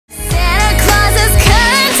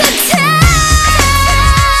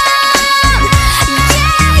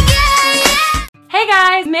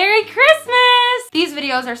These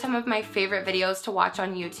videos are some of my favorite videos to watch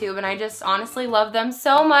on YouTube, and I just honestly love them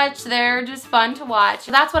so much. They're just fun to watch.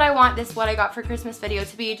 So that's what I want this What I Got for Christmas video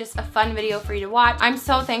to be, just a fun video for you to watch. I'm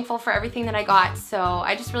so thankful for everything that I got, so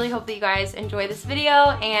I just really hope that you guys enjoy this video,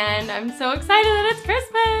 and I'm so excited that it's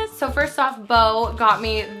Christmas. So first off, Bo got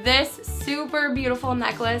me this super beautiful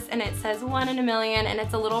necklace, and it says 1 in a million, and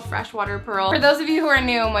it's a little freshwater pearl. For those of you who are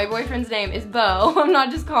new, my boyfriend's name is Bo. I'm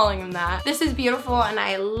not just calling him that. This is beautiful and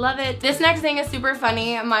I love it. This next thing is super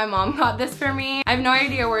funny. My mom got this for me. I have no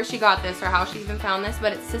idea where she got this or how she even found this,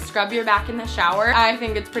 but it's to scrub your back in the shower. I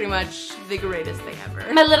think it's pretty much the greatest thing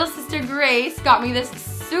ever. My little sister Grace got me this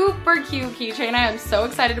super cute keychain. I am so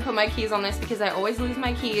excited to put my keys on this because I always lose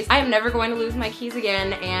my keys. I am never going to lose my keys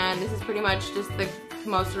again, and this is pretty much just the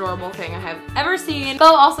most adorable thing I have ever seen. Bo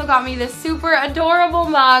also got me this super adorable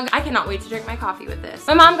mug. I cannot wait to drink my coffee with this.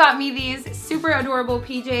 My mom got me these super adorable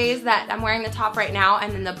PJs that I'm wearing the top right now,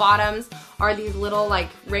 and then the bottoms are these little like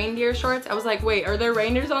reindeer shorts. I was like, wait, are there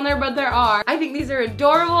reindeers on there? But there are. I think these are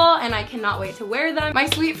adorable and I cannot wait to wear them. My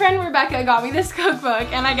sweet friend Rebecca got me this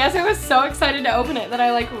cookbook, and I guess I was so excited to open it that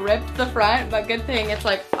I like ripped the front, but good thing it's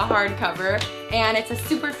like a hardcover. And it's a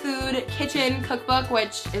superfood kitchen cookbook,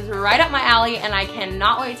 which is right up my alley, and I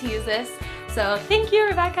cannot wait to use this. So thank you,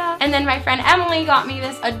 Rebecca. And then my friend Emily got me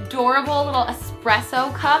this adorable little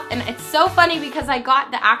espresso cup, and it's so funny because I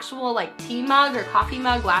got the actual like tea mug or coffee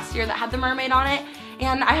mug last year that had the mermaid on it,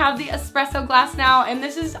 and I have the espresso glass now, and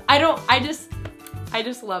this is, I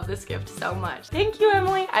just love this gift so much. Thank you,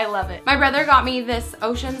 Emily. I love it. My brother got me this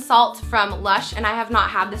ocean salt from Lush, and I have not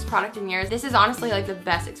had this product in years. This is honestly like the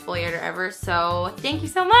best exfoliator ever, so thank you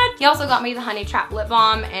so much. He also got me the Honey Trap lip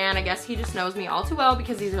balm, and I guess he just knows me all too well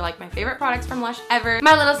because these are like my favorite products from Lush ever.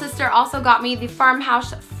 My little sister also got me the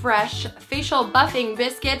Farmhouse Fresh facial buffing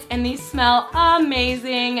biscuits, and these smell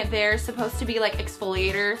amazing. They're supposed to be like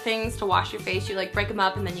exfoliator things to wash your face. You like break them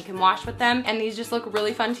up and then you can wash with them, and these just look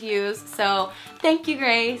really fun to use, so thank you,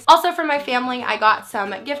 Grace. Also for my family, I got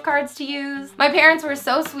some gift cards to use. My parents were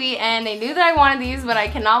so sweet, and they knew that I wanted these, but I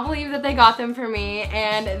cannot believe that they got them for me,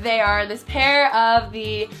 and they are this pair of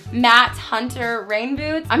the Matte Hunter rain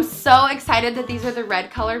boots. I'm so excited that these are the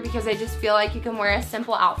red color because I just feel like you can wear a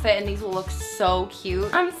simple outfit and these will look so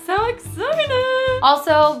cute. I'm so excited.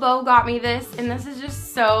 Also, Bo got me this, and this is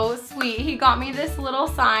just so sweet. He got me this little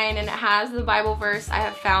sign, and it has the Bible verse, "I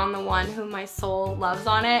have found the one whom my soul loves,"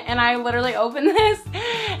 on it, and I literally opened this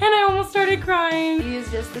and I almost started crying. He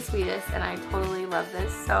is just the sweetest, and I totally love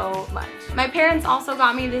this so much. My parents also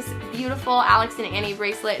got me this beautiful Alex and Annie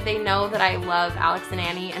bracelet. They know that I love Alex and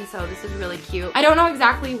Annie, and so this is really cute. I don't know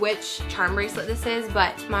exactly which charm bracelet this is,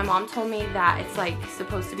 but my mom told me that it's like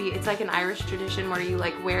supposed to be, it's like an Irish tradition where you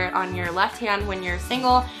like wear it on your left hand when you're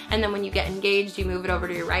single, and then when you get engaged, you move it over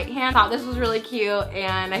to your right hand. I thought this was really cute,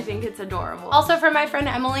 and I think it's adorable. Also for my friend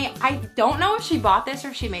Emily, I don't know if she bought this or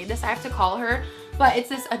if she made this. I have to call her. But it's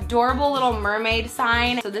this adorable little mermaid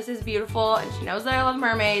sign. So this is beautiful, and she knows that I love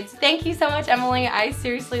mermaids. Thank you so much, Emily. I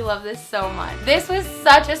seriously love this so much. This was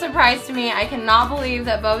such a surprise to me. I cannot believe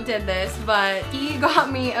that Bo did this, but he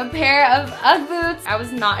got me a pair of Ugg boots. I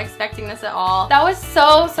was not expecting this at all. That was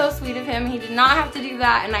so sweet of him. He did not have to do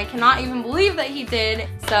that, and I cannot even believe that he did.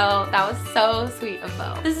 So that was so sweet of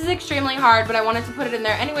Bo. This is extremely hard, but I wanted to put it in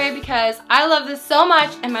there anyway because I love this so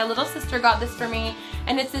much, and my little sister got this for me.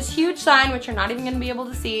 And it's this huge sign, which you're not even gonna be able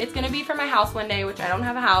to see. It's gonna be for my house one day, which I don't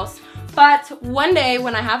have a house. But one day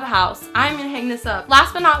when I have a house, I'm gonna hang this up.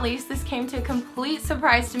 Last but not least, this came to a complete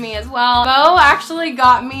surprise to me as well. Bo actually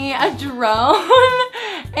got me a drone,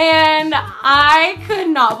 and I could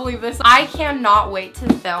not believe this. I cannot wait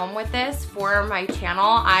to film with this for my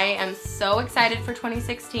channel. I am so excited for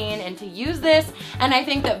 2016 and to use this, and I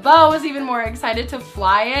think that Bo was even more excited to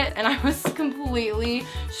fly it, and I was completely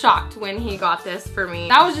shocked when he got this for me.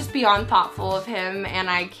 That was just beyond thoughtful of him, and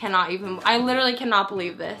I literally cannot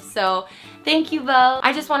believe this. So thank you, Bo.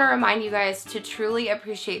 I just want to remind you guys to truly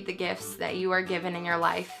appreciate the gifts that you are given in your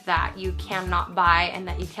life that you cannot buy and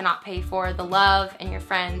that you cannot pay for. The love and your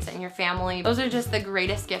friends and your family. Those are just the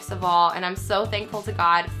greatest gifts of all, and I'm so thankful to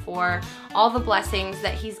God for all the blessings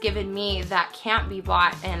that He's given me that can't be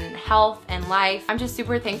bought, in health and life. I'm just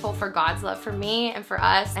super thankful for God's love for me and for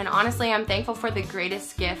us, and honestly, I'm thankful for the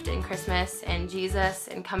greatest gift in Christmas and Jesus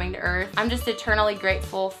and coming to earth. I'm just eternally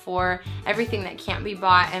grateful for everything that can't be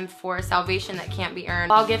bought and for salvation that can't be earned.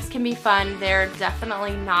 While gifts can be fun, they're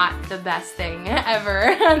definitely not the best thing ever,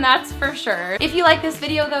 and that's for sure. If you like this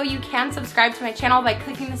video though, you can subscribe to my channel by clicking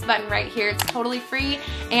clicking this button right here. It's totally free,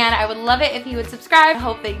 and I would love it if you would subscribe. I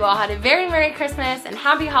hope that you all had a very Merry Christmas and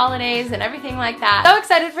Happy Holidays and everything like that. So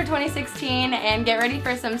excited for 2016 and get ready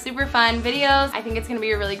for some super fun videos. I think it's gonna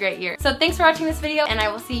be a really great year. So thanks for watching this video, and I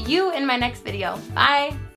will see you in my next video. Bye!